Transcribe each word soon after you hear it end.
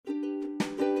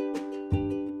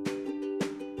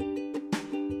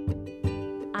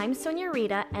I'm Sonia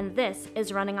Rita, and this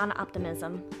is Running on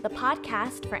Optimism, the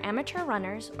podcast for amateur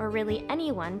runners or really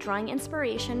anyone drawing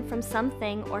inspiration from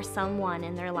something or someone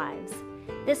in their lives.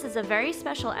 This is a very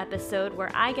special episode where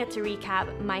I get to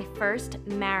recap my first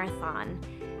marathon.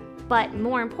 But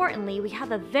more importantly, we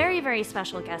have a very, very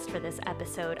special guest for this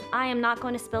episode. I am not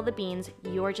going to spill the beans.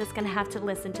 You're just going to have to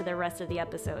listen to the rest of the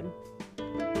episode.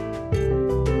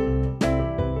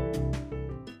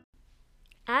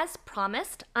 As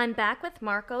promised, I'm back with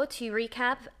Marco to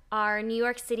recap our New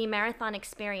York City Marathon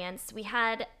experience. We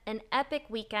had an epic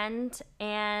weekend,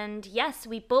 and yes,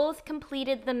 we both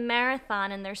completed the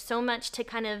marathon, and there's so much to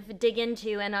kind of dig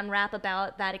into and unwrap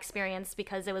about that experience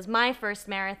because it was my first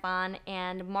marathon,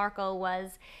 and Marco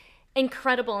was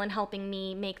incredible in helping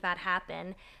me make that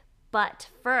happen. But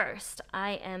first,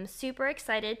 I am super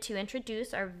excited to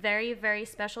introduce our very, very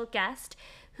special guest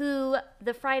who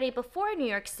the Friday before New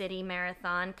York City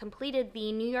Marathon completed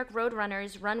the New York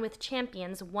Roadrunners Run with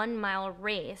Champions 1 mile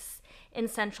race in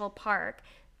Central Park.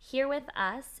 Here with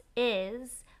us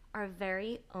is our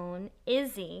very own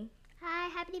Izzy. Hi,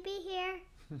 happy to be here.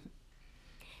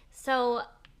 So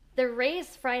the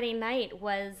race Friday night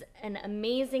was an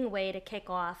amazing way to kick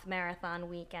off marathon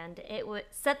weekend. It would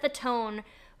set the tone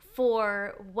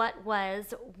for what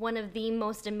was one of the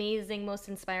most amazing, most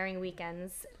inspiring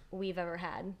weekends we've ever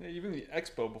had. Yeah, even the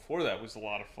expo before that was a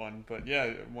lot of fun. But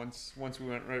yeah, once we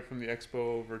went right from the expo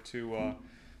over to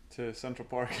Central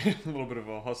Park, a little bit of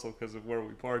a hustle because of where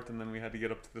we parked, and then we had to get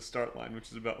up to the start line,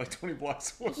 which is about like 20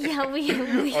 blocks away. Yeah,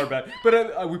 we Our bad.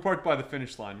 But we parked by the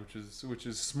finish line, which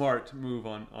is smart move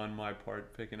on my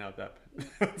part, picking out that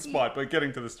spot. But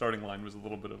getting to the starting line was a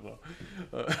little bit of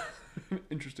a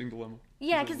interesting dilemma.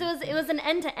 Yeah, because it was an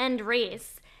end-to-end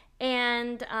race,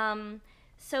 and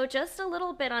so just a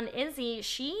little bit on Izzy.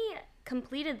 She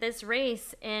completed this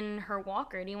race in her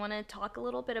walker. Do you want to talk a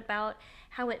little bit about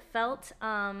how it felt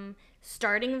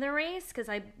starting the race? Because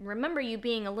I remember you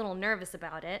being a little nervous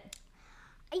about it.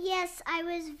 Yes, I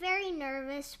was very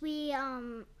nervous. We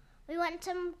went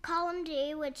to column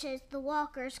D, which is the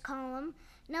walkers column,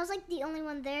 and I was like the only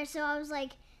one there. So I was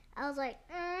like,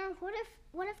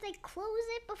 what if they close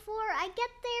it before I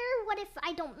get there? What if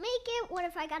I don't make it? What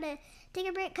if I gotta take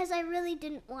a break? Because I really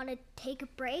didn't want to take a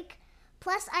break.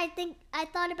 Plus, I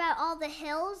thought about all the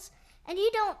hills, and you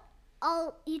don't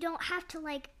only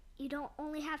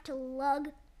have to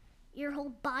lug your whole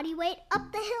body weight up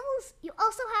the hills. You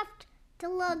also have to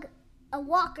lug a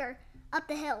walker up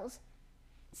the hills.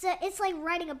 So it's like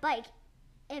riding a bike.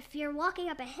 If you're walking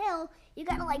up a hill, you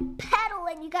gotta like pedal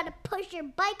and you gotta push your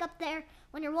bike up there.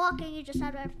 When you're walking, you just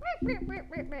have to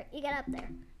you get up there.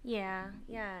 Yeah,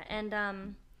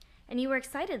 and you were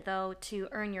excited though to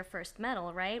earn your first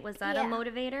medal, right? Was that a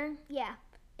motivator? Yeah,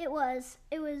 it was,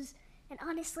 and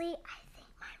honestly, I think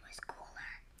mine was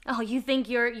cooler. Oh, you think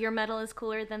your medal is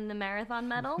cooler than the marathon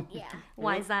medal? Yeah.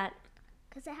 Why is that?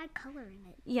 Because it had color in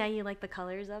it. Yeah, you like the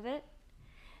colors of it?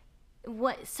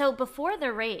 So before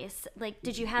the race, like,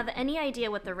 did you have any idea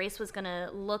what the race was going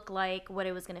to look like, what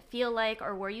it was going to feel like,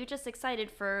 or were you just excited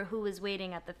for who was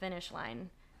waiting at the finish line?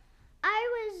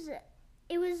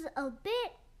 It was a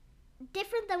bit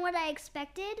different than what I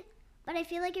expected, but I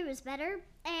feel like it was better.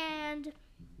 And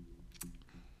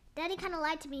Daddy kind of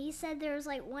lied to me. He said there was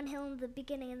like one hill in the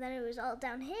beginning and then it was all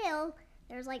downhill.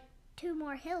 There was like 2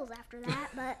 more hills after that,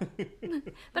 but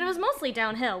But it was mostly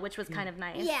downhill, which was kind of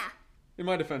nice. yeah. In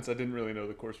my defense, I didn't really know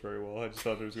the course very well. I just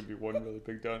thought there was going to be one really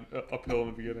big uphill in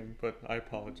the beginning, but I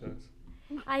apologize.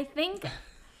 I think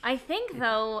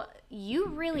though, you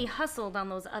really hustled on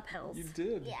those uphills. You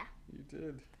did. Yeah. You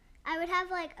did. I would have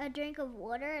like a drink of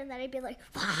water and then I'd be like,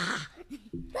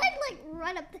 I'd like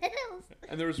run up the hills.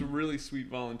 And there was a really sweet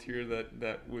volunteer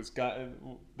that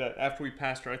after we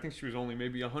passed her, I think she was only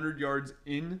maybe 100 yards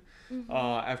in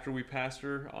after we passed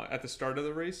her at the start of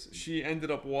the race. She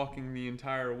ended up walking the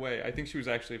entire way. I think she was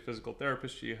actually a physical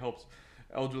therapist. She helps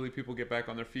elderly people get back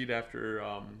on their feet after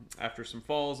some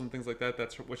falls and things like that.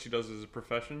 That's what she does as a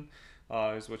profession.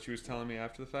 Is what she was telling me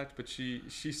after the fact. But she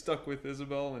stuck with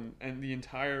Isabel and the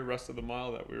entire rest of the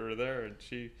mile that we were there, and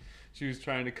she was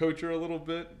trying to coach her a little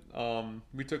bit.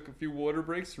 We took a few water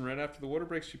breaks, and right after the water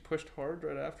breaks, she pushed hard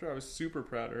right after. I was super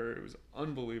proud of her. It was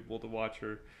unbelievable to watch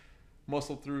her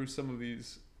muscle through some of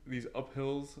these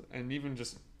uphills, and even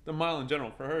just the mile in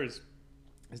general for her is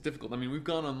difficult. I mean, we've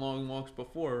gone on long walks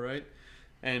before, right?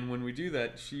 And when we do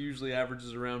that, she usually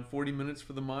averages around 40 minutes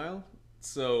for the mile.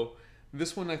 So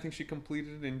this one, I think she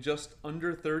completed in just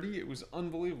under 30. It was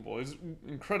unbelievable. It was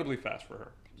incredibly fast for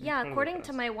her. Yeah, according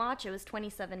to my watch, it was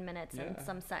 27 minutes and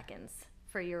some seconds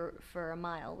for a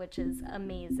mile, which is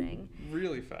amazing.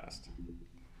 Really fast.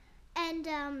 and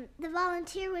the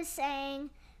volunteer was saying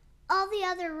all the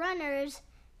other runners,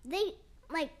 they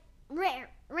like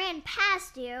ran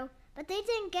past you, but they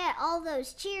didn't get all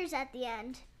those cheers at the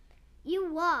end.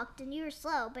 You walked and you were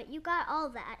slow, but you got all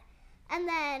that. And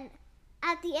then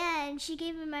at the end, she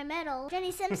gave me my medal.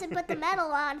 Jenny Simpson put the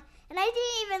medal on, and I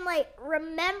didn't even like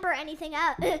remember anything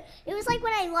out. It was like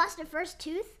when I lost my first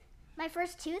tooth. I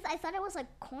thought it was like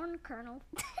corn kernel.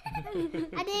 I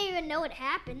didn't even know it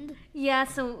happened. Yeah,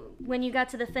 so when you got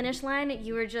to the finish line,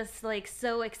 you were just like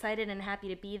so excited and happy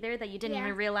to be there that you didn't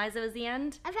even realize it was the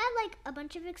end? I've had like a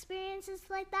bunch of experiences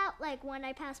like that, like when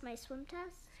I passed my swim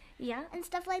test. Yeah. And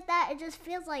stuff like that. It just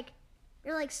feels like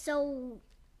you're like so,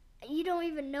 you don't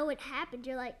even know it happened.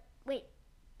 You're like, wait,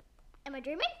 am I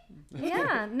dreaming?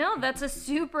 Yeah, no, that's a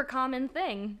super common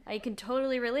thing. I can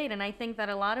totally relate, and I think that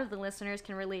a lot of the listeners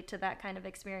can relate to that kind of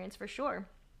experience for sure.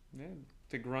 Yeah,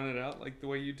 to grunt it out like the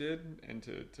way you did and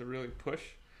to really push.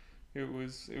 It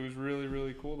was really,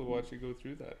 really cool to watch you go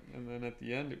through that. And then at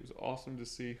the end, it was awesome to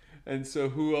see. And so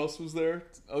who else was there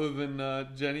other than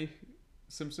Jenny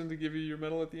Simpson to give you your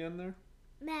medal at the end there?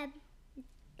 Meb.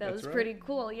 That was pretty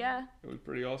cool, yeah. It was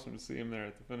pretty awesome to see him there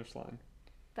at the finish line.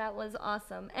 That was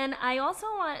awesome. And I also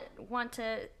want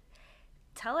to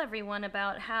tell everyone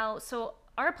about how, so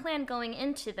our plan going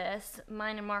into this,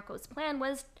 mine and Marco's plan,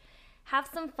 was have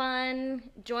some fun,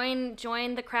 join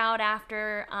the crowd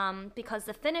after, because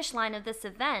the finish line of this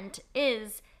event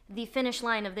is the finish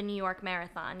line of the New York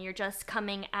Marathon. You're just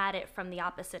coming at it from the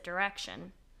opposite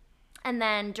direction. And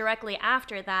then directly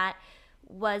after that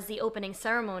was the opening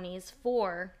ceremonies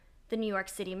for the New York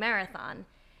City Marathon.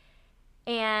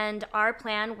 And our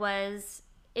plan was,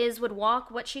 would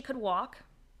walk what she could walk,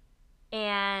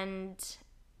 and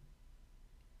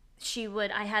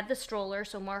I had the stroller,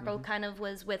 so Marco kind of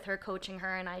was with her, coaching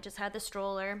her, and I just had the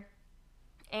stroller.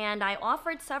 And I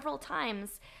offered several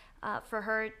times for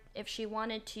her if she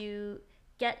wanted to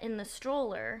get in the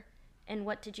stroller, and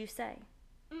what did you say?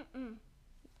 Mm-mm.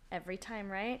 Every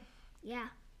time, right? Yeah.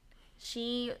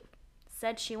 She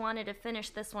said she wanted to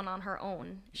finish this one on her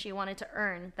own. She wanted to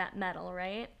earn that medal,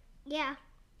 right? Yeah.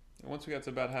 Once we got to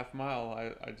about half a mile,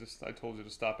 I told you to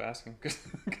stop asking because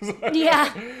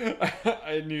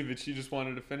I knew that she just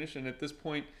wanted to finish. And at this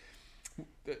point,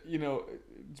 you know,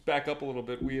 let's back up a little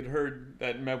bit. We had heard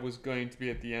that Meb was going to be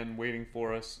at the end waiting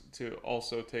for us to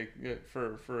also take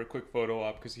for a quick photo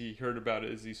op because he heard about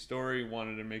Izzy's story,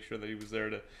 wanted to make sure that he was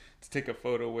there to take a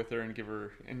photo with her and give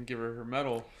her her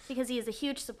medal. Because he is a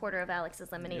huge supporter of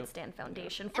Alex's Lemonade Stand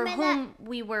Foundation, for whom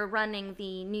we were running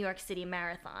the New York City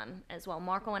Marathon as well.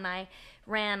 Marco and I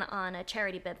ran on a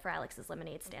charity bid for Alex's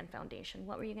Lemonade Stand Foundation.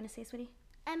 What were you going to say, sweetie?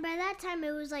 And by that time,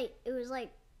 it was like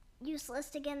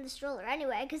useless to get in the stroller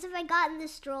anyway. Because if I got in the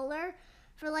stroller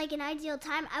for like an ideal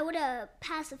time, I would have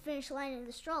passed the finish line in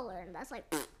the stroller, and that's like,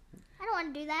 I don't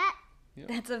want to do that. Yep.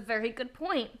 That's a very good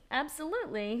point.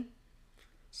 Absolutely.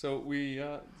 So we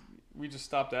just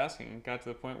stopped asking and got to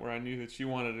the point where I knew that she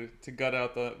wanted to gut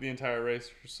out the entire race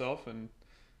herself, and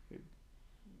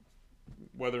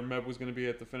whether Meb was going to be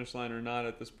at the finish line or not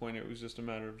at this point, it was just a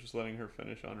matter of just letting her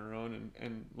finish on her own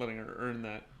and letting her earn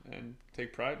that and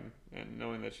take pride in and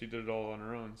knowing that she did it all on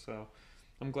her own. So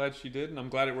I'm glad she did, and I'm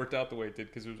glad it worked out the way it did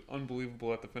because it was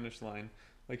unbelievable at the finish line.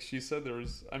 Like she said,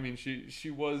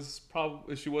 she was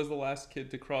the last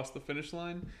kid to cross the finish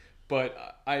line.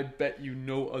 But I bet you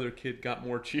no other kid got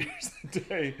more cheers that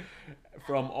day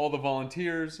from all the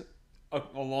volunteers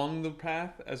along the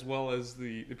path as well as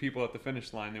the people at the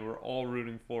finish line. They were all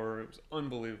rooting for her. It was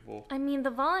unbelievable. I mean, the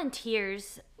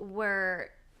volunteers were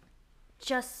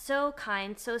just so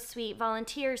kind, so sweet.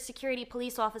 Volunteers, security,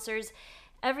 police officers,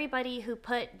 everybody who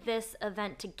put this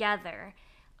event together.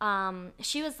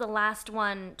 She was the last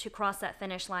one to cross that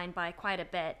finish line by quite a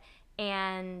bit.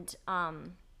 And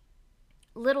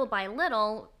little by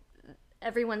little,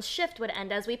 everyone's shift would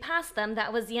end as we passed them.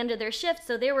 That was the end of their shift,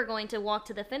 so they were going to walk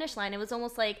to the finish line. It was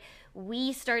almost like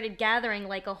we started gathering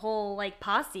like a whole like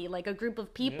posse, like a group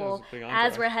of people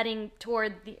as we're heading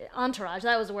toward the entourage.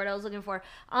 That was the word I was looking for.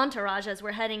 Entourage, as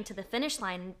we're heading to the finish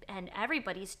line, and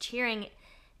everybody's cheering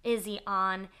Izzy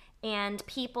on. And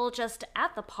people just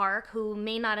at the park who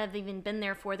may not have even been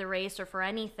there for the race or for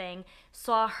anything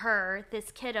saw her,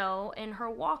 this kiddo, in her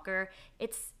walker.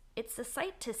 It's a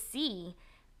sight to see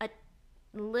a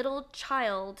little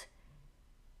child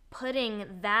putting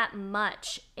that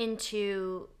much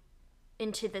into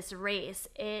this race.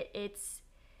 It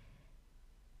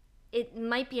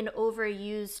might be an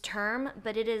overused term,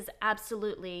 but it is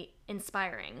absolutely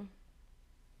inspiring.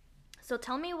 So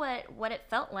tell me what it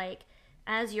felt like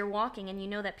as you're walking and you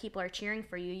know that people are cheering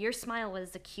for you. Your smile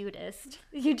was the cutest.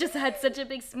 You just had such a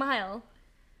big smile.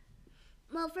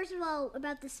 Well, first of all,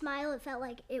 about the smile, it felt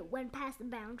like it went past the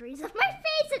boundaries of my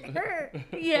face. It hurt.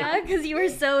 Yeah, because you were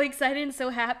so excited and so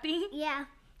happy. Yeah.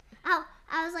 Oh,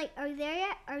 I was like, are we there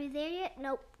yet? Are we there yet?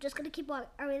 Nope. Just gonna keep walking.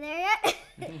 Are we there yet?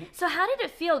 So how did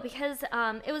it feel? Because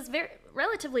it was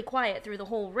relatively quiet through the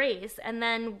whole race, and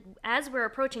then as we're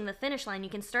approaching the finish line, you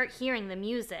can start hearing the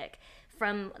music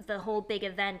from the whole big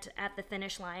event at the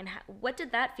finish line. What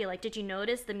did that feel like? Did you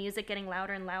notice the music getting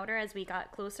louder and louder as we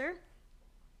got closer?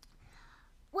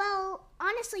 Well,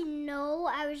 honestly, no.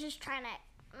 I was just trying to,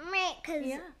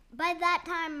 because by that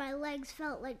time my legs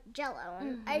felt like jello,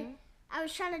 and I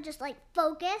was trying to just like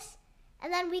focus,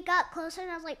 and then we got closer,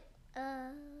 and I was like,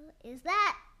 is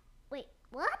that? Wait,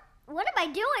 what? What am I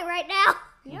doing right now?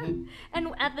 Yeah.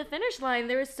 And at the finish line,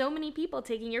 there were so many people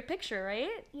taking your picture,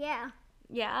 right? Yeah.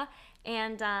 Yeah.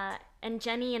 And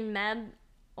Jenny and Meb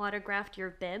autographed your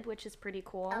bib, which is pretty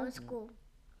cool. That was cool.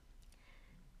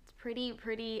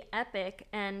 Pretty epic.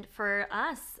 And for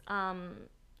us,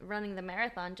 running the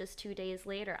marathon just 2 days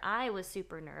later, I was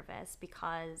super nervous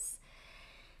because,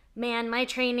 man, my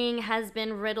training has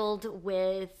been riddled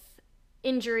with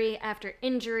injury after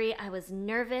injury. I was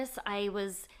nervous. I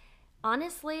was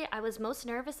most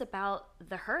nervous about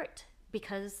the hurt,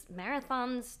 because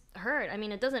marathons hurt. I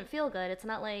mean, it doesn't feel good. It's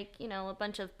not like, a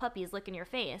bunch of puppies licking your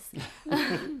face.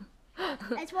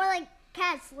 It's more like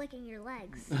cats licking your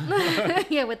legs.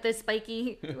 Yeah, with their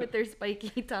spiky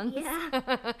tongues. Yeah.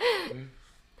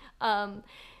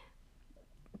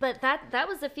 But that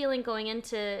was the feeling going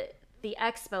into the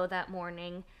expo that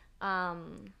morning.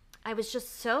 I was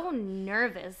just so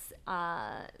nervous,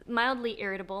 mildly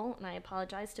irritable, and I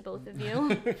apologize to both of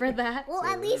you for that. Well,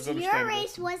 at least your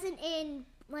race wasn't in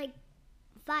like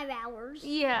 5 hours.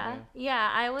 Yeah.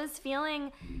 I was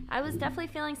definitely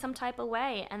feeling some type of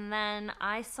way, and then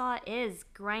I saw Iz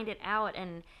grind it out,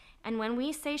 and when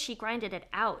we say she grinded it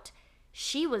out,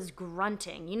 she was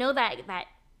grunting. You know that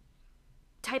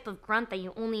type of grunt that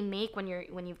you only make when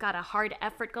you've got a hard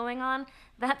effort going on?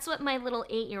 That's what my little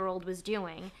 8-year-old was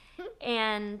doing.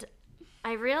 And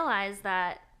I realized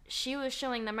that she was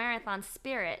showing the marathon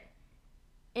spirit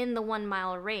in the 1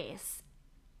 mile race.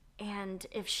 And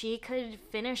if she could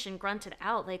finish and grunt it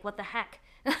out, like, what the heck?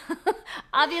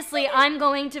 Obviously, I'm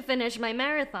going to finish my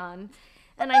marathon.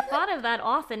 And I thought of that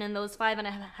often in those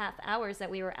 5.5 hours that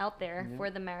we were out there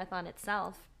for the marathon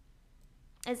itself.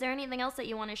 Is there anything else that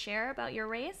you want to share about your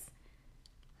race?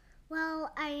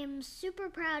 Well, I am super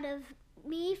proud of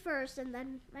me first, and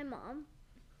then my mom.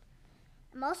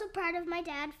 I'm also proud of my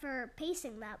dad for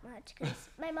pacing that much, because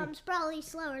my mom's probably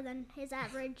slower than his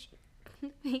average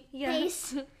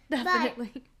pace.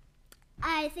 Definitely. But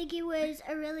I think it was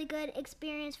a really good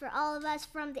experience for all of us,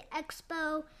 from the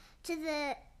expo to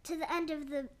the end of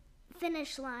the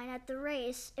finish line at the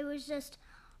race. It was just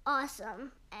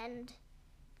awesome, and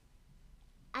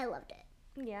I loved it.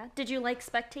 Yeah. Did you like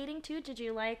spectating too? Did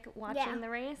you like watching the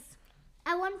race?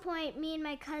 At one point, me and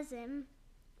my cousin,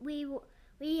 we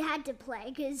had to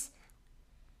play because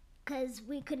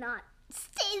we could not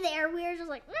stay there. We were just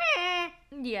like, meh.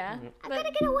 Yeah. I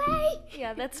gotta get away.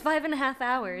 Yeah, that's 5.5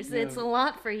 hours. Yeah. It's a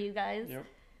lot for you guys. Yep.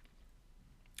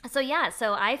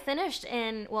 So I finished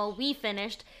we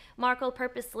finished. Marco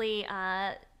purposely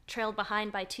trailed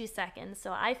behind by 2 seconds.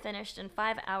 So I finished in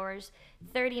 5 hours,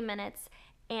 30 minutes,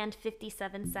 and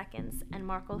 57 seconds. And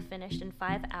Marco finished in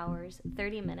 5 hours,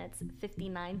 30 minutes,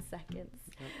 59 seconds.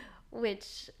 Yep.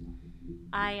 Which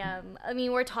I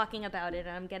mean, we're talking about it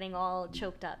and I'm getting all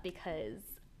choked up because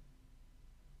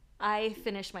I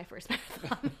finished my first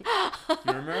marathon.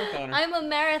 You're a marathoner. I'm a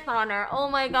marathoner. Oh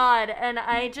my God. And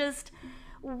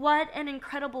what an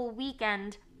incredible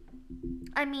weekend.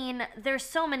 I mean, there's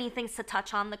so many things to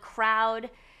touch on. The crowd.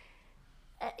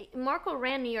 Marco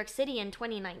ran New York City in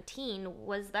 2019.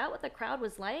 Was that what the crowd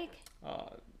was like?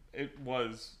 It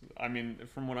was. I mean,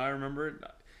 from what I remember.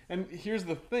 And here's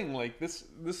the thing, like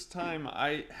this time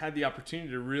I had the opportunity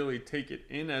to really take it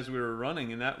in as we were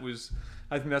running, and I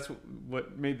think that's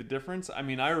what made the difference. I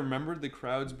mean, I remembered the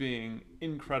crowds being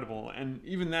incredible, and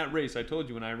even that race, I told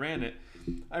you when I ran it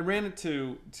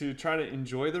to try to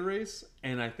enjoy the race,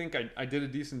 and I think I did a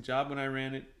decent job when I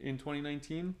ran it in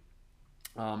 2019.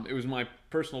 It was my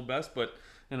personal best,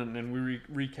 and we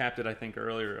recapped it I think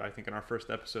earlier. I think in our first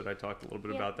episode I talked a little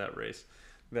bit about that race.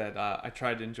 That I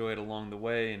tried to enjoy it along the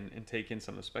way and take in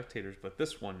some of the spectators. But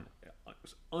this one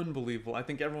was unbelievable. I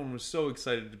think everyone was so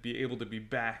excited to be able to be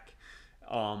back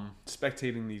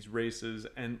spectating these races.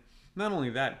 And not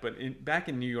only that, but back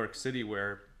in New York City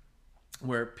where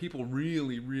people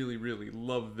really, really, really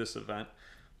love this event,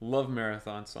 love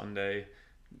Marathon Sunday.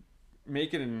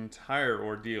 make it an entire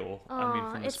ordeal. I mean,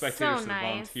 Aw, from the it's spectators so to the nice.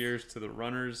 volunteers to the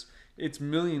runners. It's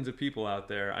millions of people out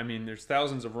there. I mean, there's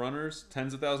thousands of runners,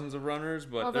 tens of thousands of runners,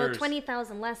 but Although there's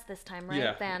 20,000 less this time, right?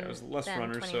 yeah, it was less than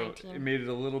runners, so 2019. it made it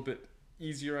a little bit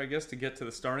easier, I guess, to get to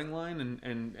the starting line,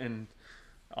 and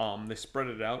they spread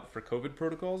it out for COVID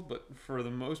protocols. But for the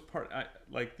most part,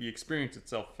 like the experience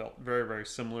itself felt very, very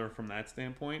similar from that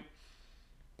standpoint.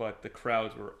 But the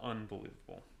crowds were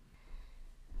unbelievable.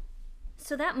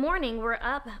 So that morning, we're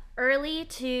up early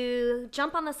to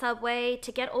jump on the subway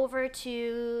to get over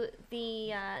to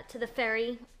the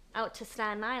ferry out to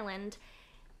Staten Island.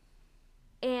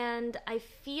 And I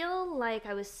feel like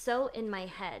I was so in my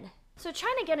head. So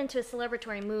trying to get into a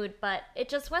celebratory mood, but it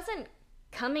just wasn't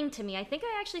coming to me. I think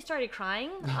I actually started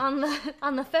crying on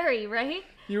the ferry, right?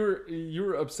 You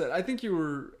were upset. I think you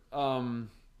were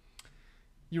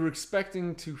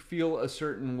expecting to feel a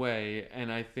certain way,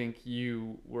 and I think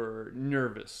you were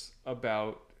nervous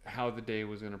about how the day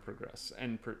was going to progress,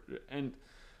 and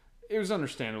it was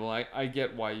understandable. I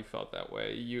get why you felt that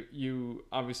way. You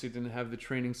obviously didn't have the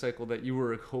training cycle that you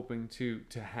were hoping to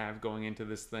have going into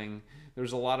this thing. There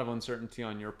was a lot of uncertainty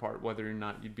on your part whether or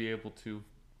not you'd be able to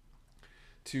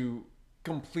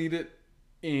complete it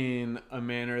in a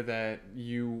manner that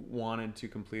you wanted to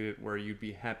complete it, where you'd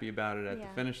be happy about it at the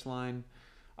finish line.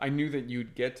 I knew that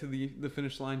you'd get to the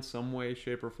finish line some way,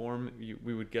 shape, or form.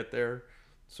 We would get there.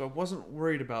 So I wasn't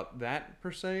worried about that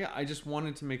per se. I just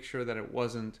wanted to make sure that it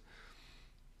wasn't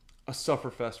a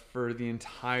sufferfest for the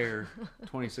entire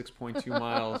 26.2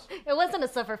 miles. It wasn't a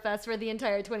sufferfest for the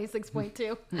entire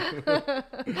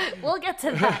 26.2. We'll get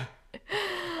to that.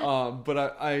 But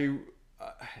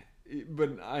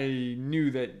I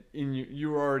knew that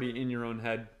you were already in your own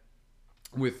head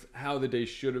with how the day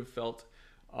should have felt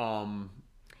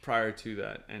prior to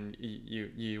that, and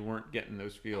you weren't getting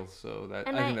those feels, so that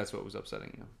I think that's what was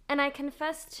upsetting you. And I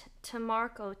confessed to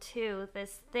Marco too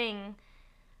this thing.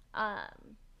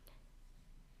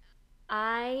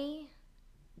 I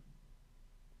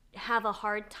have a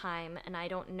hard time, and I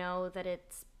don't know that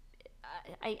it's.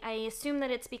 I assume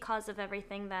that it's because of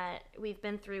everything that we've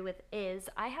been through with Iz.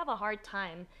 I have a hard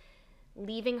time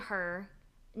leaving her,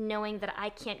 knowing that I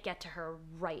can't get to her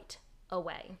right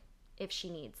away if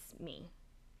she needs me.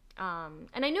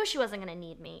 And I knew she wasn't going to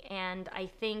need me. And I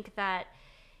think that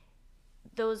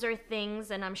those are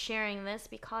things, and I'm sharing this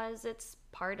because it's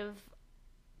part of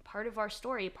our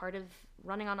story, part of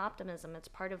running on optimism. It's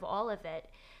part of all of it.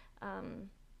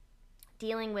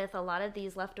 Dealing with a lot of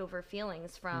these leftover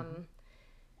feelings from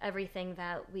everything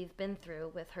that we've been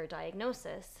through with her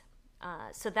diagnosis.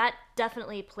 So that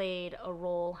definitely played a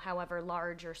role, however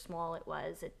large or small it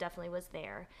was. It definitely was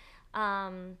there.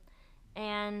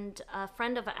 And a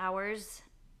friend of ours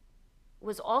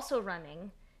was also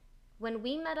running. When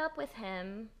we met up with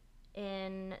him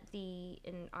in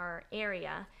our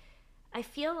area, I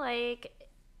feel like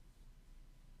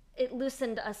it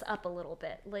loosened us up a little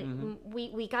bit. Like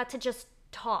we got to just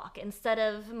talk instead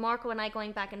of Marco and I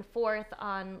going back and forth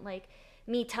on like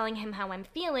me telling him how I'm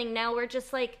feeling. Now we're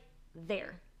just like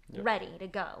there, ready to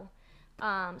go.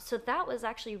 So that was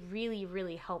actually really,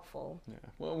 really helpful. Yeah.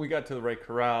 Well, we got to the right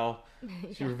corral.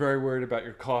 You were very worried about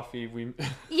your coffee.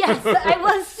 Yes, I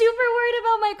was super worried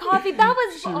about my coffee. That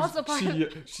was also part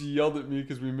of... She yelled at me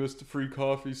because we missed a free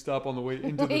coffee stop on the way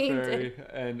into the ferry,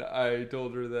 and I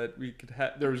told her that we could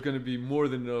there was going to be more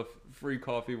than enough free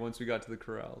coffee once we got to the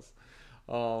corrals.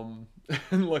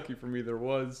 And lucky for me, there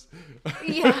was.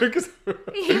 Yeah.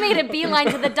 He made a beeline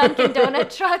to the Dunkin'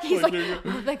 Donut truck. He's like,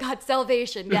 oh my God,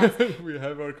 salvation. Yes. We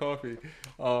have our coffee.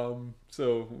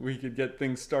 So we could get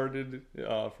things started,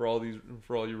 for all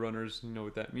you runners, you know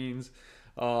what that means.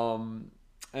 And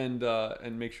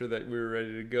make sure that we were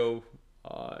ready to go,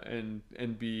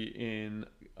 and be in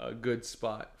a good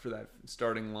spot for that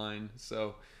starting line.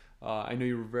 So, I know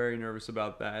you were very nervous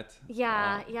about that.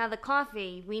 Yeah, the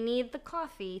coffee. We need the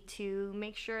coffee to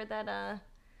make sure that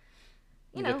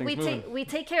we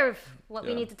take care of what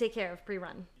we need to take care of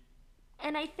pre-run.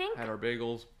 And I think had our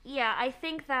bagels. Yeah, I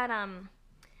think that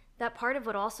that part of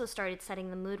what also started setting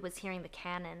the mood was hearing the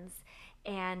cannons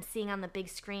and seeing on the big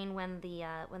screen when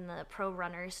the pro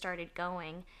runners started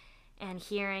going, and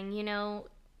hearing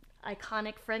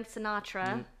iconic Frank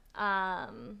Sinatra.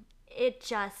 It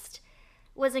just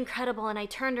was incredible. And I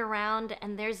turned around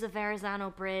and there's the Verrazano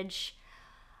Bridge.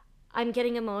 I'm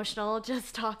getting emotional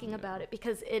just talking about it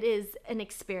because it is an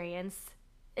experience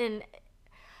in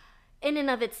and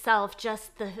of itself,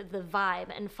 just the vibe,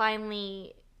 and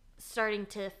finally starting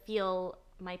to feel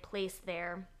my place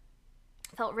there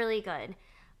felt really good.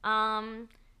 And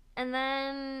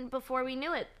then before we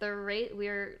knew it, we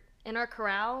were in our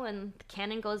corral, and the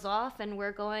cannon goes off, and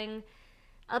we're going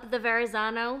up the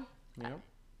Verrazano, Yep.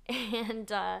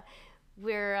 and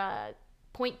we're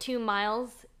 0.2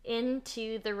 miles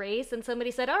into the race, and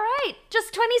somebody said, "All right,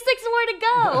 just 26 more to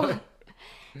go."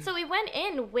 So we went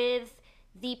in with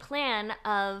the plan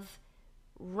of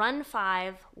run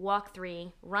 5, walk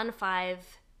 3, run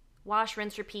 5, wash,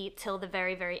 rinse, repeat till the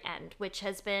very, very end, which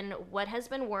has been what has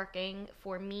been working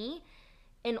for me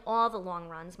in all the long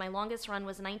runs. My longest run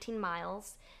was 19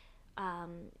 miles,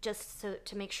 just so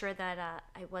to make sure that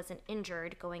I wasn't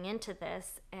injured going into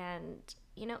this, and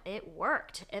it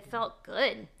worked. It felt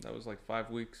good. That was like 5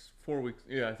 weeks, 4 weeks.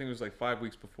 Yeah, I think it was like 5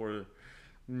 weeks before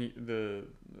the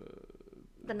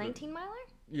 19 miler?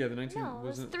 Yeah, the 19. No, it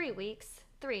was 3 weeks.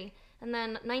 3. And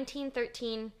then 19,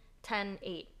 13, 10,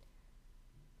 8.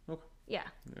 Okay. Yeah.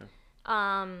 Yeah.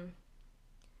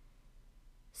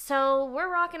 So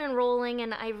we're rocking and rolling,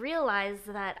 and I realized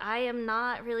that I am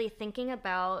not really thinking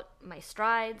about my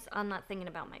strides. I'm not thinking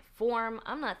about my form.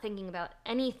 I'm not thinking about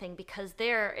anything, because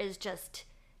there is just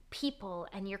people,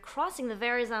 and you're crossing the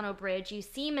Verrazano Bridge. You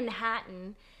see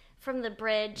Manhattan from the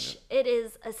bridge. Yeah. It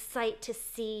is a sight to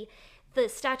see. The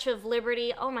Statue of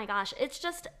Liberty. Oh my gosh, it's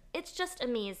just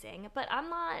amazing. But I'm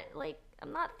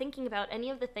not thinking about any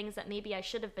of the things that maybe I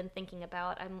should have been thinking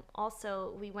about.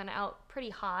 We went out pretty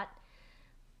hot,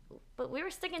 but we were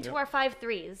sticking to our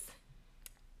 5.3s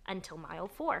until mile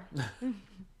 4.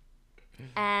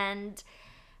 And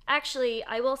actually,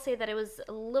 I will say that it was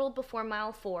a little before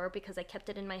mile 4, because I kept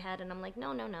it in my head, and I'm like,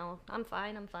 no, I'm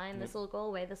fine. This will go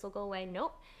away.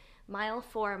 Nope. Mile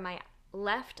 4, my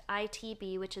left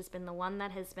ITB, which has been the one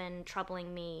that has been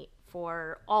troubling me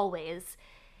for always,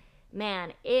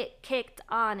 man, it kicked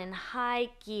on in high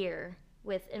gear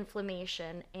with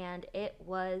inflammation, and it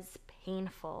was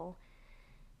painful.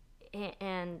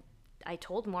 And I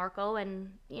told Marco,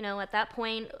 and at that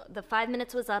point the 5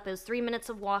 minutes was up. It was 3 minutes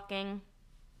of walking,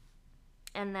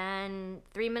 and then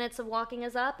 3 minutes of walking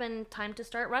is up, and time to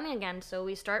start running again. So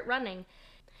we start running.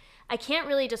 I can't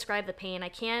really describe the pain.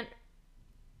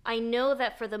 I know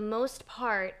that for the most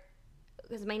part,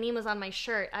 because my name was on my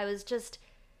shirt, I was just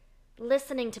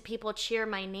listening to people cheer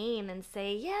my name and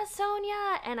say, "Yeah,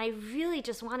 Sonia," and I really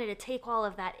just wanted to take all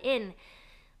of that in.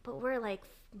 But we're like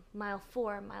mile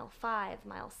 4, mile 5,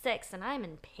 mile 6, and I'm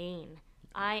in pain.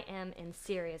 I am in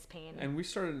serious pain. And we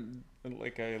started,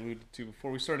 like I alluded to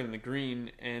before, we started in the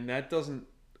green, and that doesn't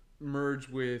merge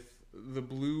with the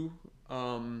blue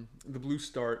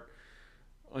start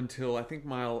until I think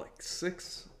mile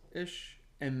 6-ish,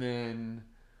 and then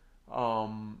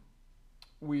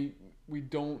we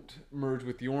don't merge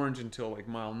with the orange until like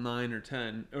mile 9 or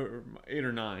 10 or 8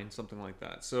 or 9, something like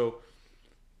that. So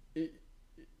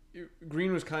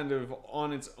green was kind of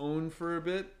on its own for a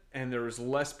bit, and there was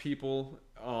less people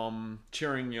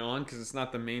cheering you on because it's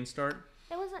not the main start.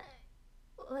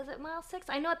 Was it mile 6?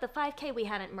 I know at the 5K we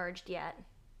hadn't merged yet,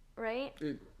 right?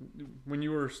 When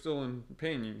you were still in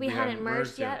pain, we hadn't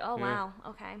merged yet. Oh, yeah. Wow.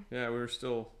 Okay. Yeah, we were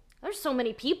still. There's so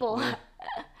many people. Yeah.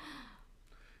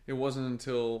 It wasn't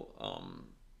until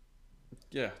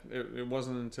it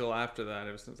wasn't until after that.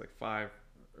 It was since like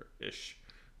 5-ish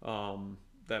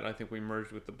that I think we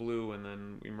merged with the blue, and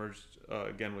then we merged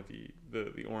again with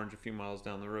the orange a few miles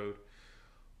down the road.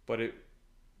 But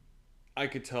I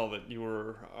could tell that you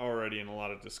were already in a lot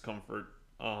of discomfort,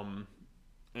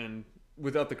 and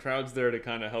without the crowds there to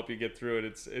kind of help you get through it,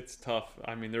 it's tough.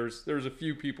 I mean, there's a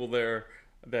few people there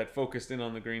that focused in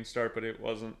on the green start, but it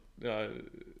wasn't.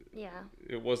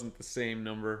 It wasn't the same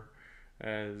number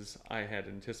as I had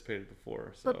anticipated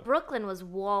before. So. But Brooklyn was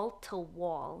wall to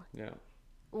wall. Yeah.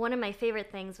 One of my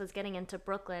favorite things was getting into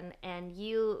Brooklyn, and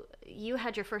you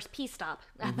had your first pee stop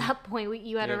at that point.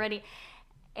 You had already,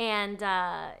 and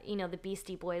the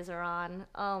Beastie Boys are on.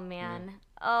 Oh man,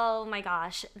 oh my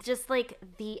gosh, just like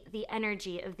the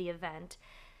energy of the event.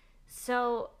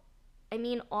 So, I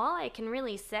mean, all I can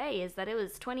really say is that it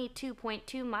was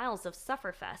 22.2 miles of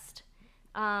Sufferfest.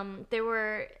 There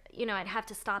were, I'd have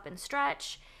to stop and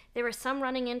stretch. There were some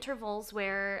running intervals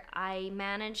where I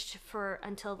managed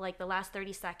until like the last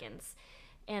 30 seconds.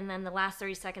 And then the last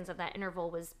 30 seconds of that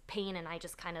interval was pain, and I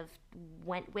just kind of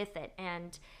went with it.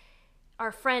 And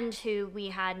our friend who we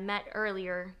had met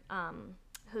earlier,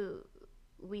 who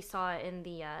we saw in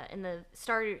the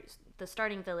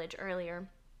starting village earlier,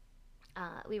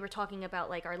 we were talking about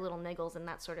like our little niggles and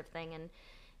that sort of thing.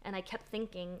 And I kept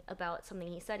thinking about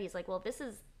something he said. He's like, well, this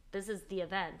is the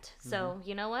event. So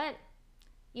you know what?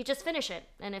 You just finish it.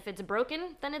 And if it's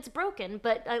broken, then it's broken.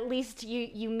 But at least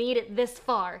you made it this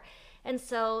far. And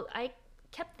so I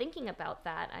kept thinking about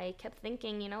that. I kept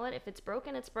thinking, you know what? If it's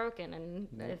broken, it's broken.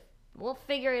 And we'll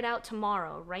figure it out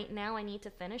tomorrow. Right now I need to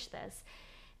finish this.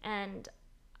 And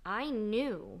I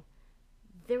knew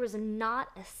there was not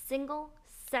a single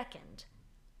second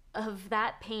of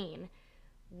that pain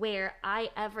where I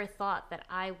ever thought that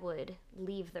I would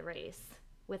leave the race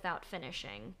without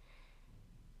finishing.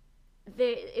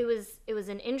 It was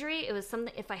an injury. It was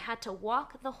something, if I had to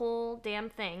walk the whole damn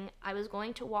thing, I was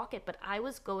going to walk it, but I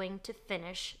was going to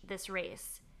finish this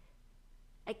race.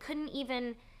 I couldn't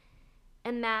even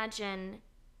imagine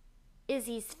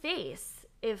Izzy's face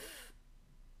if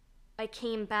I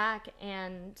came back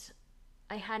and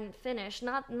I hadn't finished.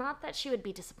 Not that she would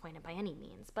be disappointed by any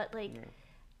means, but like, yeah.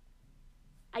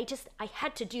 I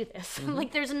had to do this. Mm-hmm.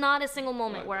 Like, there's not a single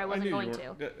moment where I wasn't going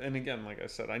to. And again, like I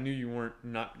said, I knew you weren't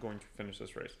not going to finish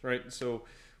this race, right? So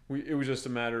it was just a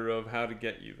matter of how to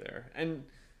get you there. And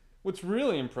what's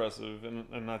really impressive,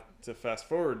 and not to fast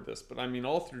forward this, but I mean,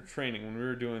 all through training, when we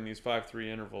were doing these 5-3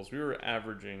 intervals, we were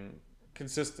averaging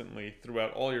consistently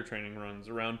throughout all your training runs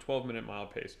around 12-minute mile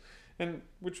pace. And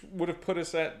which would have put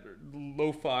us at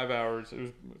low 5 hours. It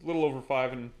was a little over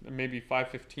 5 and maybe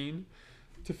 5:15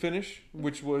 to finish,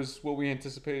 which was what we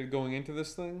anticipated going into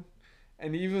this thing.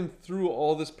 And even through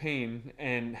all this pain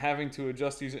and having to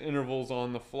adjust these intervals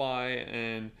on the fly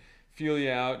and feel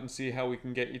you out and see how we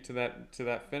can get you to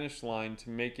that finish line to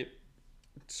make it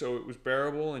so it was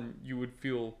bearable and you would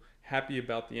feel happy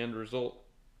about the end result,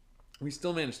 we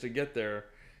still managed to get there.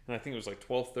 And I think it was like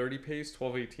 12:30 pace,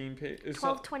 12:18 pace.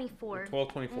 12:24.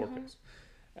 12:24 pace.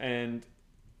 And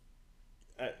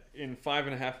in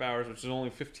 5.5 hours, which is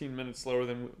only 15 minutes slower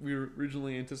than we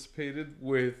originally anticipated,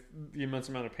 with the immense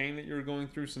amount of pain that you were going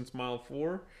through since mile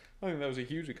 4, I think that was a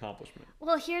huge accomplishment.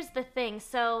 Well, here's the thing.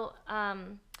 So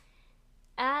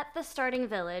at the starting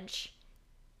village,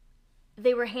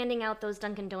 they were handing out those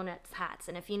Dunkin' Donuts hats.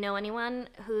 And if you know anyone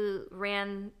who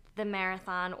ran the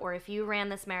marathon, or if you ran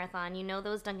this marathon, you know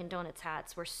those Dunkin' Donuts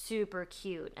hats were super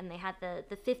cute. And they had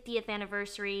the 50th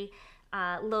anniversary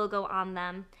logo on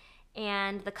them.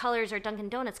 And the colors are Dunkin'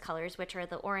 Donuts colors, which are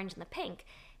the orange and the pink.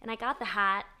 And I got the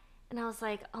hat, and I was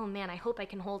like, oh man, I hope I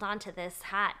can hold on to this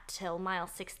hat till mile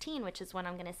 16, which is when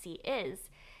I'm going to see Iz.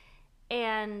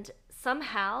 And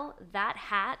somehow that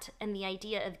hat and the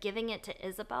idea of giving it to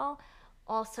Isabel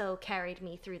also carried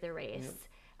me through the race. Yep.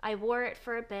 I wore it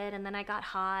for a bit, and then I got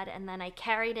hot, and then I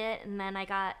carried it, and then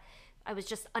I was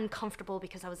just uncomfortable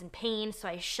because I was in pain, so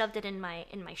I shoved it in my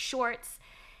shorts.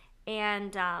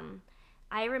 And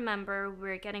I remember we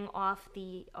were getting off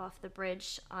the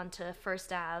bridge onto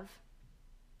First Ave,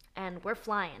 and we're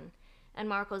flying. And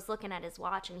Marco's looking at his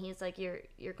watch, and he's like,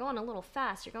 "You're going a little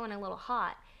fast. You're going a little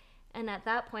hot." And at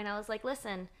that point, I was like,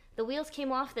 "Listen, the wheels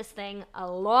came off this thing a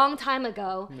long time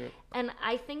ago," yep. And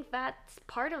I think that's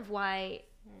part of why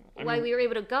we were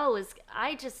able to go. Is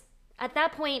at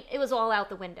that point, it was all out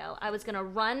the window. I was gonna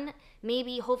run,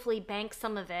 maybe hopefully bank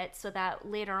some of it, so that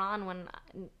later on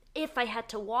if I had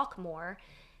to walk more,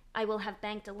 I will have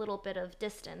banked a little bit of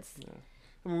distance. Yeah.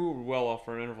 I mean, we were well off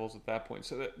our intervals at that point.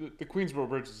 So the Queensboro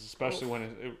Bridge is especially when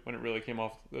it really came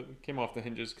off the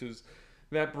hinges, because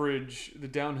that bridge, the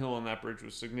downhill on that bridge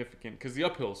was significant, because the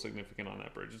uphill is significant on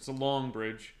that bridge. It's a long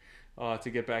bridge to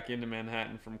get back into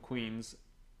Manhattan from Queens.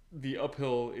 The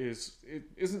uphill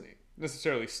isn't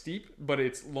necessarily steep, but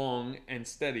it's long and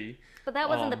steady. But that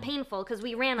wasn't the painful, because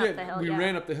we ran up the hill. We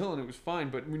ran up the hill and it was fine,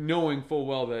 but knowing full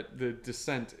well that the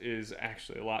descent is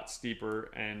actually a lot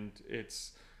steeper and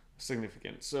it's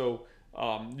significant. So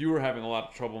you were having a lot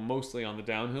of trouble mostly on the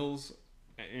downhills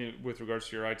with regards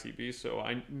to your ITB. So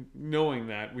knowing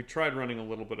that, we tried running a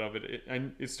little bit of it,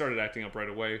 and it started acting up right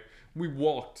away. We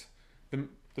walked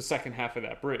the second half of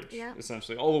that bridge,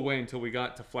 essentially, all the way until we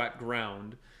got to flat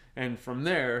ground. And from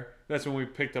there, that's when we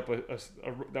picked up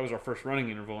that was our first running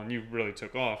interval, and you really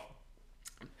took off.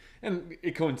 And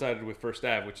it coincided with First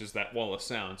Ave, which is that wall of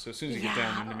sound. So as soon as you get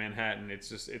down into Manhattan,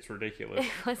 it's ridiculous.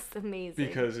 It was amazing.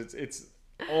 Because it's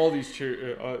all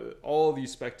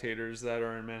these spectators that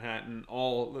are in Manhattan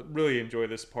all really enjoy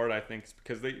this part, I think,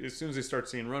 because as soon as they start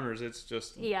seeing runners, it's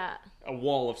just a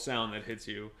wall of sound that hits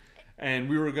you. And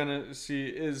we were going to see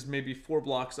Iz maybe 4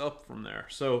 blocks up from there.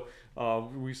 So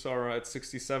we saw her at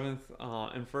 67th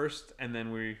and 1st, and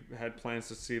then we had plans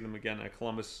to see them again at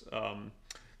Columbus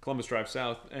Drive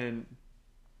South. And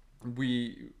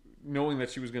we, knowing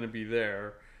that she was going to be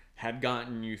there, had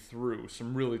gotten you through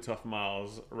some really tough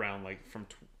miles around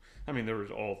there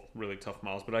was all really tough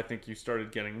miles, but I think you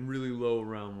started getting really low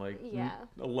around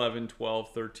 11,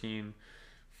 12, 13,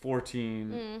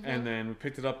 14, and then we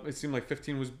picked it up. It seemed like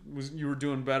 15 was you were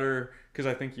doing better, because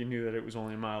I think you knew that it was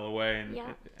only a mile away,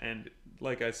 and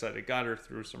like I said, it got her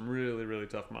through some really, really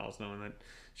tough miles, knowing that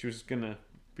she was gonna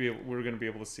we were going to be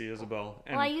able to see Isabel.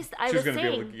 And Well, I she was was going to be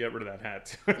able saying- to get rid of that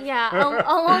hat. Yeah,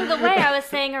 along the way, I was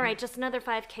saying, all right, just another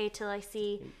 5K till I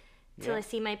see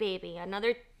Yeah. my baby.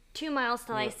 Another 2 miles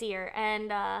till I Yeah. see her.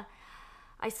 And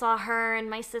I saw her and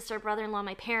my sister, brother-in-law,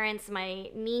 my parents, my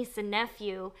niece and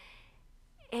nephew,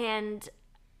 and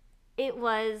it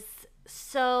was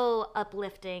so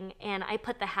uplifting. And I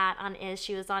put the hat on Iz.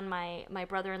 She was on my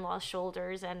brother-in-law's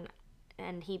shoulders,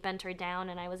 and he bent her down,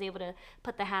 and I was able to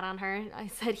put the hat on her. I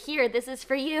said, "Here, this is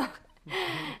for you."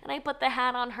 And I put the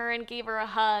hat on her and gave her a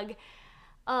hug.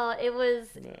 It was,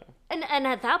 Yeah. and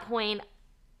at that point,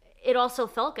 it also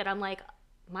felt good. I'm like,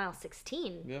 mile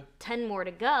 16, Yeah. 10 more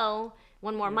to go,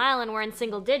 one more mile, and we're in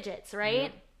single digits,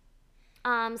 right?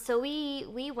 So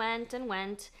we went,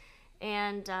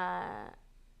 and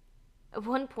at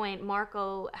one point,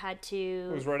 Marco had It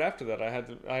to. was right after that. I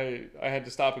had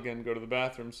to stop again and go to the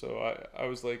bathroom. So I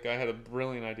was like, I had a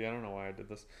brilliant idea. I don't know why I did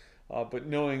this, but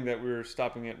knowing that we were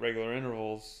stopping at regular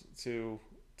intervals to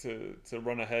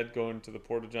run ahead, going to the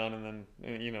Porta John, and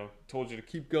then told you to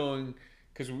keep going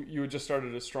because you had just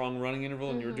started a strong running interval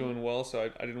and you were doing well. So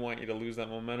I didn't want you to lose that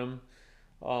momentum.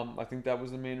 I think that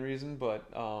was the main reason. But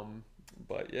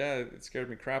yeah, it scared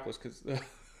me crapless because.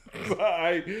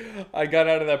 I got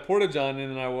out of that Porta John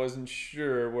and I wasn't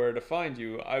sure where to find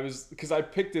you. Because I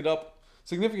picked it up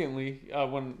significantly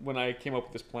when I came up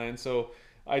with this plan. So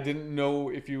I didn't know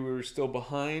if you were still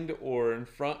behind or in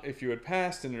front, if you had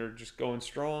passed and you're just going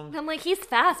strong. I'm like, he's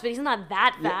fast, but he's not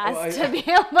that Yeah, fast well, to be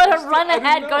able to run I didn't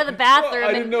ahead, know. go to the bathroom. Well,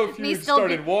 I didn't and know if you me had still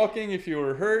started walking, if you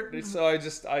were hurt. So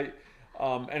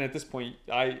and at this point,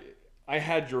 I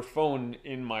had your phone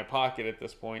in my pocket at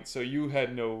this point, so you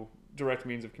had no direct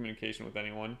means of communication with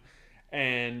anyone,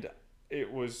 and it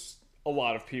was a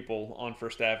lot of people on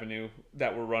First Avenue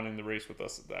that were running the race with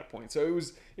us at that point. So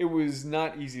it was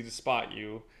not easy to spot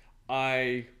you.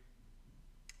 I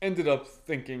ended up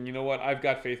thinking, you know what, I've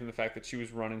got faith in the fact that she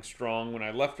was running strong when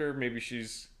I left her. Maybe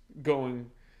she's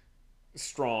going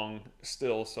strong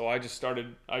still. So I just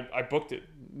started, I booked it.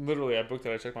 Literally, I booked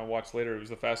it. I checked my watch later. It was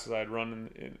the fastest I had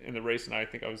run in the race, and I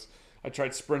think I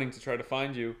tried sprinting to try to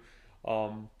find you.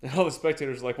 And all the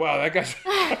spectators were like, "Wow, that guy!"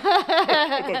 I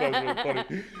thought that was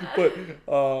really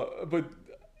funny. But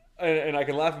and I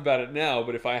can laugh about it now.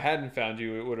 But if I hadn't found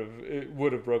you, it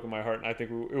would have broken my heart, and I think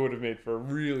it would have made for a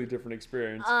really different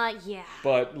experience. Yeah.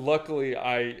 But luckily,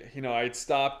 I'd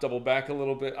stopped, doubled back a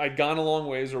little bit. I'd gone a long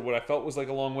ways, or what I felt was like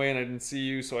a long way, and I didn't see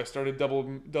you. So I started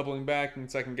doubling back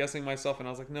and second guessing myself, and I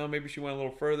was like, no, maybe she went a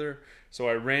little further. So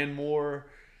I ran more.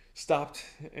 Stopped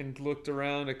and looked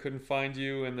around. I couldn't find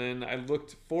you, and then I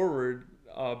looked forward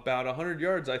about 100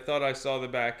 yards. I thought I saw the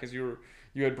back because you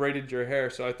had braided your hair,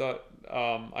 so I thought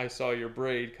I saw your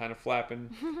braid kind of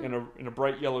flapping in a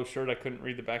bright yellow shirt. I couldn't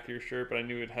read the back of your shirt, but I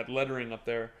knew it had lettering up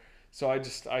there. So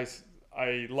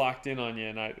I locked in on you,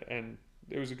 and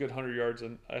it was a good 100 yards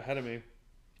ahead of me,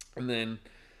 and then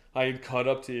I had caught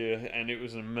up to you, and it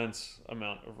was an immense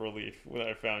amount of relief when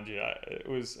I found you.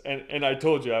 And I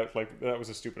told you, that was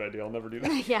a stupid idea. I'll never do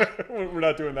that. Yeah. We're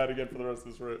not doing that again for the rest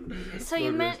of this race. So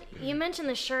you mentioned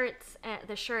the shirt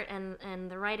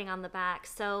and the writing on the back.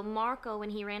 So Marco, when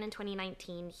he ran in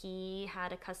 2019, he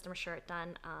had a custom shirt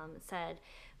done. It said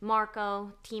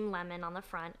Marco Team Lemon on the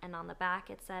front, and on the back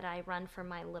it said, "I run for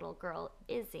my little girl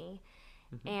Izzy."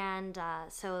 Mm-hmm. And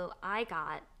so I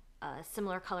got a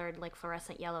similar colored, like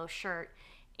fluorescent yellow shirt,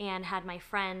 and had my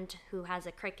friend who has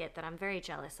a Cricut that I'm very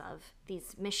jealous of.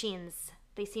 These machines,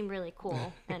 they seem really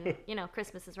cool, and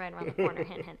Christmas is right around the corner,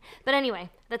 hint hint. But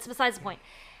anyway, that's besides the point.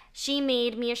 She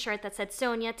made me a shirt that said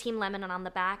Sonia Team Lemon, and on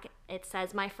the back it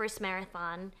says, "My first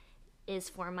marathon is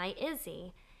for my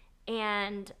Izzy."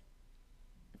 And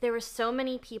there were so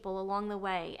many people along the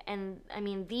way, and I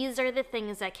mean, these are the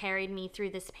things that carried me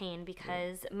through this pain,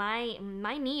 because my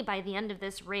knee by the end of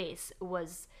this race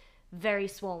was very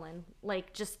swollen,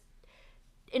 like just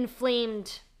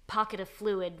inflamed pocket of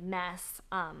fluid mess.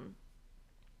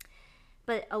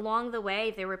 But along the way,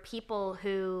 there were people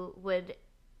who would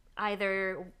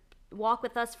either walk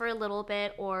with us for a little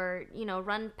bit or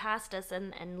run past us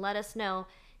and let us know,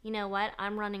 you know what,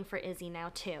 I'm running for Izzy now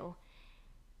too.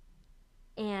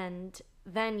 And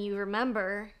then you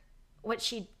remember what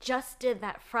she just did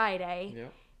that Friday.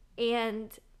 Yeah.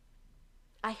 And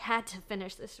I had to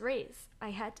finish this race.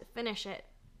 I had to finish it.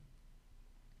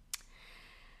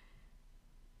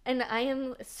 And I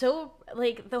am so,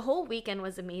 the whole weekend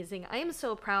was amazing. I am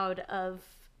so proud of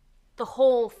the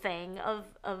whole thing,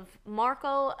 of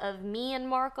Marco, of me and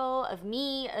Marco, of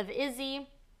me, of Izzy.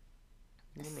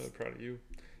 I'm really proud of you.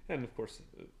 And of course,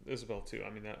 Isabel too. I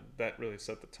mean, that really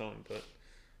set the tone, but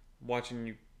watching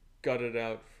you gut it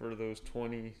out for those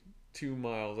 20 2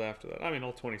 miles after that. I mean,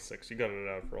 all 26. You got it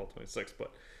out for all 26,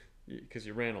 but because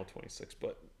you ran all 26,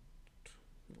 but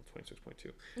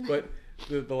 26.2. But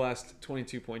the last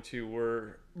 22.2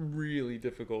 were really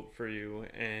difficult for you,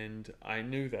 and I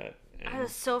knew that. And I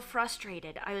was so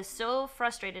frustrated.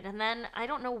 And then I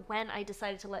don't know when I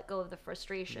decided to let go of the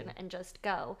frustration and just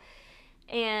go.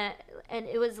 And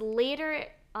it was later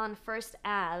on First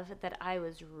Ave that I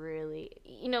was really,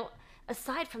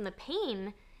 aside from the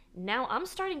pain, now I'm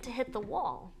starting to hit the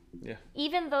wall. Yeah.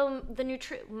 Even though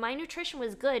my nutrition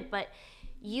was good, but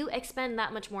you expend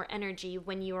that much more energy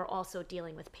when you are also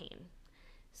dealing with pain.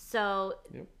 So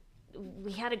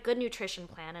we had a good nutrition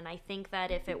plan, and I think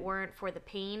that if it weren't for the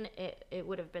pain, it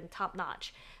would have been top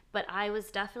notch. But I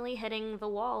was definitely hitting the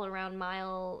wall around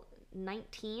mile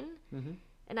 19. Mm-hmm.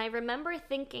 And I remember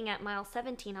thinking at mile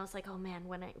 17, I was like, oh man,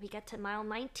 when we get to mile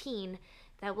 19,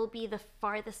 that will be the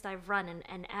farthest I've run.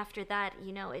 And after that,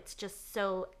 it's just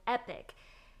so epic.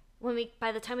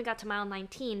 By the time we got to mile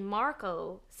 19,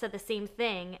 Marco said the same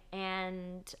thing,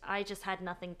 and I just had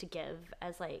nothing to give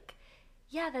as like,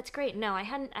 yeah, that's great. No, I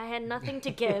had nothing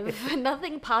to give,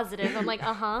 nothing positive. I'm like,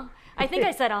 I think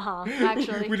I said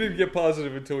actually. We didn't get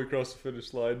positive until we crossed the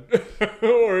finish line,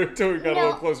 or until we got a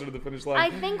little closer to the finish line. I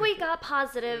think we got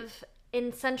positive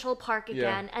in Central Park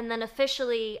again, and then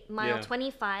officially mile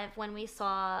 25 when we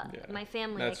saw my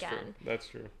family again. That's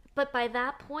true. But by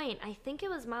that point, I think it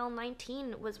was mile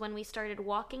 19 was when we started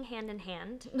walking hand in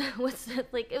hand. It was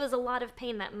a lot of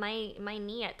pain that my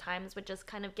knee at times would just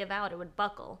kind of give out. It would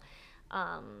buckle.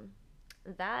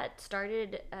 That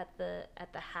started at the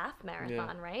half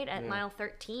marathon, right? At mile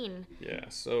 13. Yeah.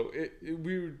 So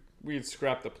we had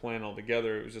scrapped the plan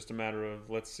altogether. It was just a matter of,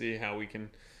 let's see how we can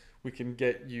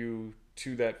get you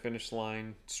to that finish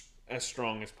line as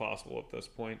strong as possible at this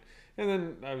point. And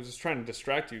then I was just trying to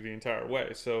distract you the entire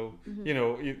way. So,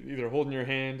 either holding your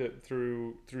hand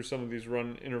through some of these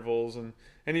run intervals, and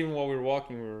even while we were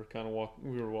walking, we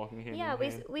were walking hand in hand.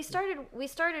 Yeah, we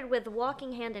started with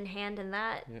walking hand in hand, and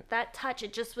that touch,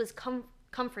 it just was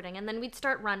comforting. And then we'd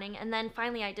start running, and then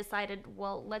finally I decided,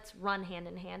 well, let's run hand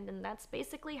in hand, and that's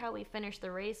basically how we finished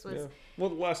the race. Well,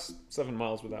 the last 7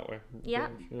 miles were that way. Yeah.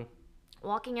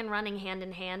 Walking and running hand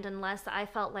in hand, unless I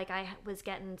felt like I was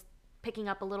picking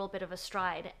up a little bit of a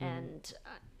stride, and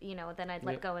then I'd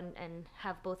let go and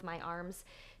have both my arms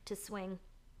to swing.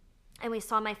 And we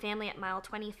saw my family at mile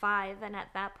 25, and at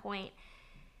that point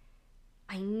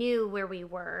I knew where we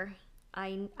were.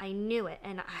 I knew it,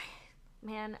 and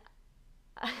and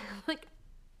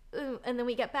then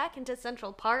we get back into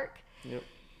Central Park. Yep.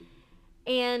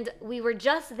 And we were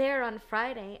just there on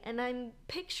Friday, and I'm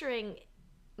picturing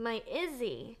my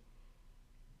Izzy,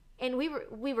 and we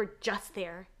were just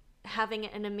there having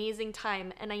an amazing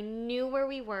time, and I knew where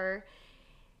we were,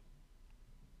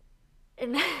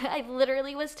 and I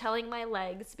literally was telling my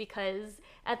legs, because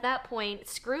at that point,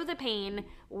 screw the pain,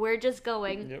 we're just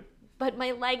going. Yep. But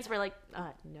my legs were like,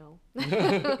 no.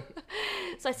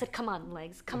 So I said, come on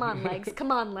legs, come on legs,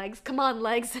 come on legs, come on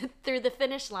legs, through the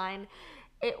finish line.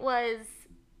 It was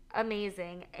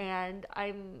amazing, and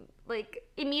I'm like,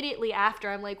 immediately after,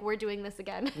 I'm like, we're doing this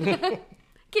again.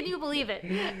 Can you believe it?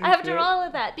 After all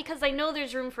of that, because I know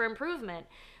there's room for improvement.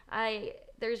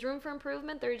 There's room for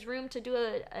improvement. There's room to do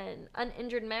an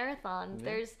uninjured marathon.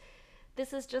 Yeah.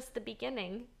 This is just the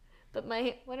beginning. But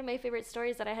one of my favorite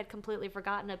stories that I had completely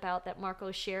forgotten about, that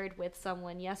Marco shared with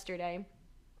someone yesterday,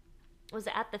 was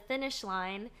at the finish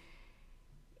line.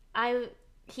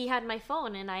 He had my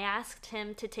phone, and I asked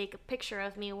him to take a picture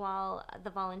of me while the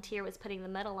volunteer was putting the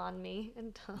medal on me.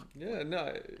 And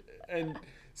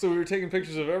so we were taking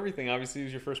pictures of everything. Obviously, it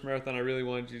was your first marathon. I really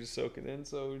wanted you to soak it in,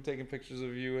 so we were taking pictures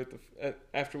of you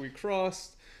after we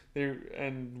crossed there,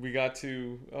 and we got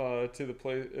to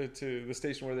the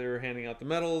station where they were handing out the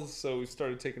medals. So we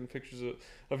started taking pictures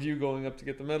of you going up to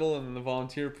get the medal, and then the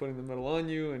volunteer putting the medal on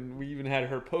you, and we even had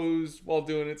her pose while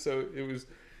doing it. So it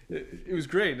was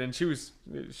great, and she was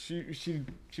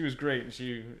great, and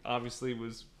she obviously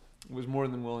was more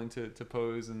than willing to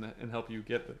pose and help you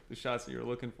get the shots that you were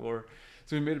looking for.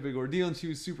 So we made a big ordeal, and she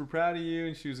was super proud of you,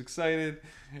 and she was excited.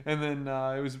 And then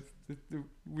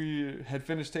we had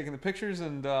finished taking the pictures,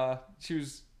 and she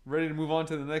was ready to move on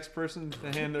to the next person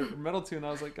to hand their medal to, and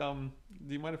I was like, do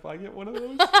you mind if I get one of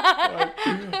those?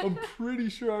 I'm pretty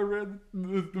sure I ran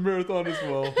the marathon as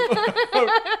well.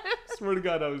 Swear to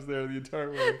God, I was there the entire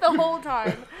way. The whole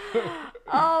time.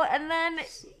 Oh, and then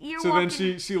you're walking. So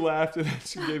then she laughed, and then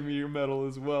she gave me your medal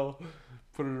as well.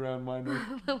 Put it around my neck.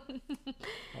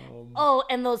 Oh,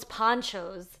 and those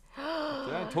ponchos.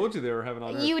 Yeah, I told you they were having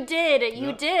on Earth. You did. You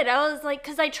Yeah. did. I was like,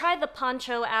 because I tried the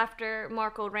poncho after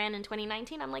Marco ran in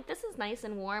 2019. I'm like, this is nice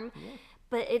and warm.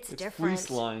 But it's different.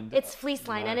 fleece-lined. It's fleece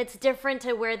lined, and Right. it's different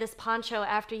to wear this poncho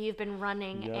after you've been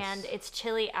running Yes. and it's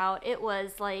chilly out. It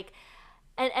was like,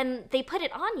 and they put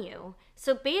it on you.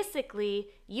 So basically,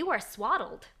 you are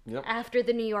swaddled Yep. after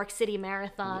the New York City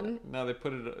Marathon. Now they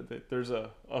put it. There's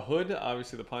a hood.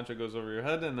 Obviously, the poncho goes over your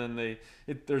head, and then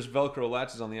there's Velcro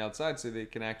latches on the outside, so they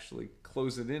can actually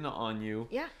close it in on you.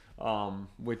 Yeah.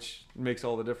 Which makes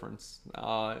all the difference.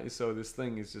 So this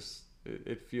thing is just.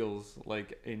 It feels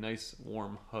like a nice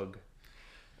warm hug.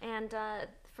 And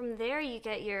from there, you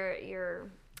get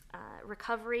your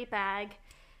recovery bag.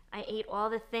 I ate all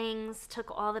the things,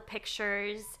 took all the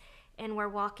pictures, and we're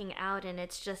walking out, and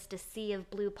it's just a sea of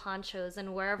blue ponchos.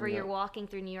 And wherever Yeah. you're walking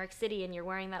through New York City and you're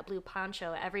wearing that blue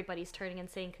poncho, everybody's turning and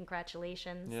saying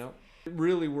congratulations. Yeah, it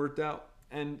really worked out,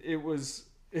 and it was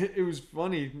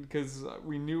funny because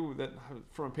we knew that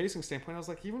from a pacing standpoint, I was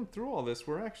like, even through all this,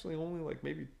 we're actually only like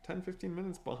maybe 10, 15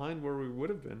 minutes behind where we would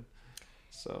have been.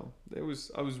 So I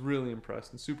was really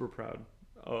impressed and super proud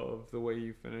of the way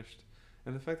you finished,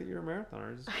 and the fact that you're a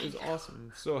marathoner is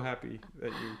awesome. I'm so happy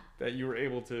that you were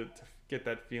able to get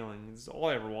that feeling. It's all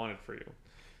I ever wanted for you.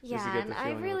 Yeah, to get and the I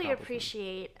feeling of really accomplishment.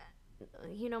 appreciate,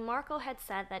 Marco had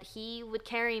said that he would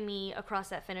carry me across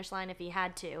that finish line if he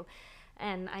had to.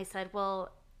 And I said,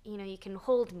 well, you can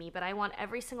hold me, but I want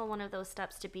every single one of those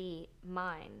steps to be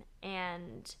mine.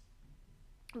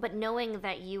 But knowing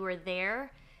that you were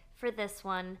there for this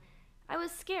one, I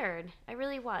was scared. I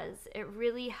really was. It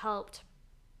really helped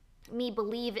me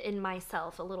believe in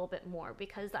myself a little bit more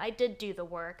because I did do the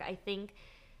work. I think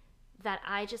that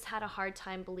I just had a hard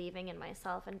time believing in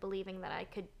myself and believing that I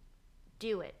could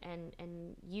do it.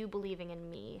 And you believing in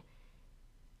me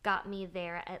got me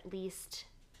there, at least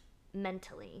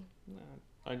mentally.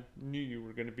 I knew you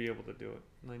were going to be able to do it.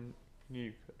 And I knew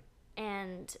you could.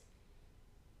 And,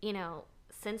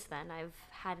 since then, I've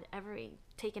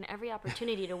taken every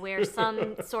opportunity to wear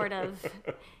some sort of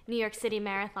New York City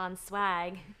Marathon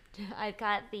swag. I've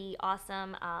got the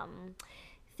awesome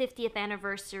 50th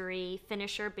anniversary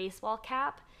finisher baseball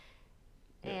cap,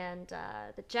 and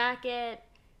the jacket,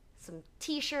 some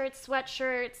t-shirts,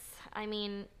 sweatshirts. I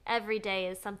mean, every day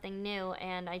is something new,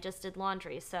 and I just did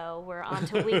laundry, so we're on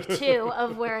to week 2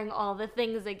 of wearing all the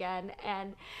things again.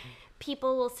 And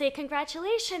people will say,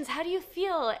 congratulations, how do you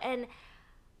feel? And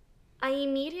I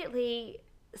immediately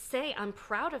say, I'm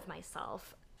proud of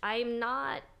myself. I'm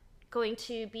not going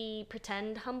to be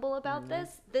pretend humble about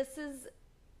this. This is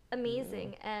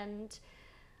amazing, and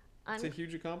It's a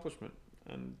huge accomplishment.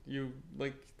 And you,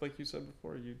 like you said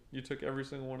before, you took every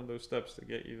single one of those steps to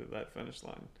get you to that finish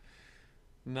line.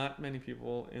 Not many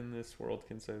people in this world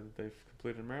can say that they've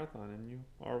completed a marathon, and you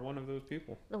are one of those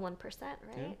people. the 1%,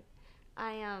 right?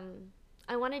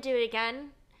 I want to do it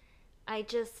again.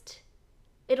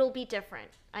 It'll be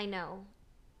different. I know.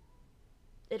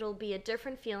 It'll be a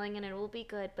different feeling, and it will be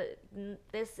good, but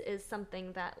this is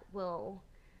something that will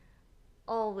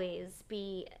always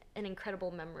be an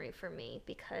incredible memory for me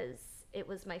because it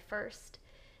was my first.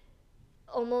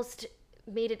 Almost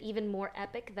made it even more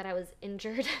epic that I was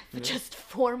injured just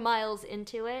 4 miles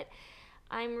into it.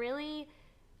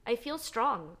 I feel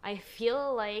strong. I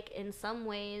feel like in some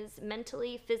ways,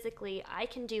 mentally, physically, I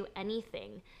can do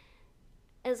anything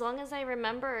as long as I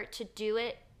remember to do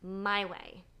it my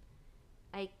way.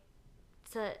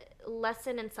 It's a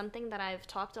lesson and something that I've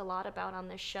talked a lot about on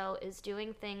this show is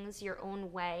doing things your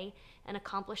own way and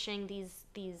accomplishing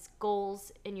these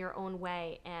goals in your own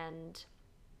way. And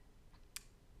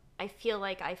I feel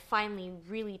like I finally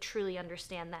really truly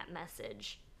understand that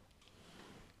message.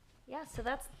 Yeah, so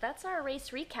that's our race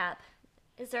recap.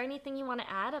 Is there anything you want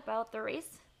to add about the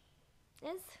race?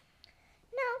 No,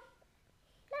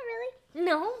 not really.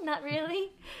 No, not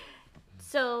really.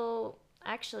 So,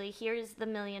 actually, here's the $1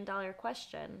 million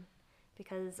question,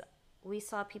 because we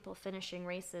saw people finishing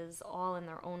races all in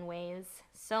their own ways.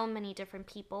 So many different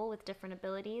people with different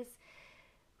abilities.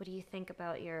 What do you think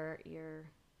about your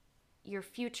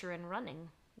future in running?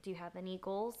 Do you have any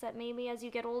goals that maybe as you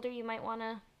get older you might want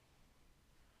to?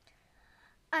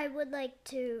 I would like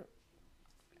to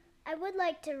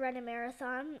run a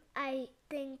marathon. I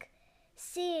think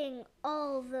seeing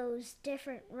all those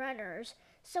different runners,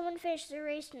 someone finished the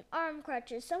race in arm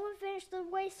crutches, someone finished the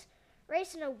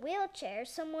race in a wheelchair,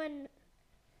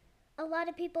 a lot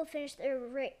of people finished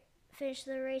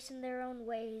the race in their own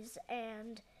ways,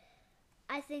 and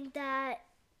I think that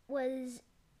was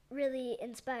really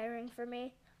inspiring for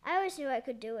me. I always knew I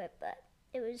could do it, but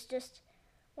it was just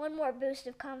one more boost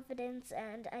of confidence,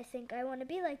 and I think I want to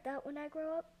be like that when I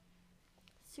grow up.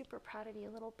 Super proud of you,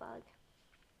 little bug.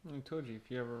 I told you,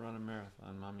 if you ever run a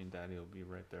marathon, Mommy and Daddy will be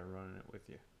right there running it with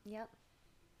you. Yep.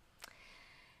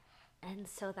 And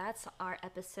so that's our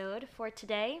episode for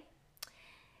today.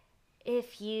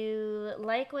 If you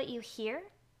like what you hear,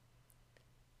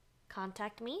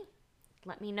 contact me.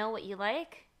 Let me know what you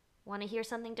like. Want to hear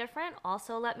something different?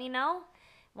 Also let me know.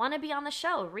 Want to be on the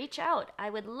show? Reach out. I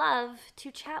would love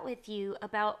to chat with you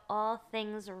about all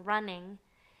things running.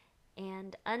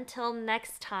 And until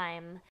next time,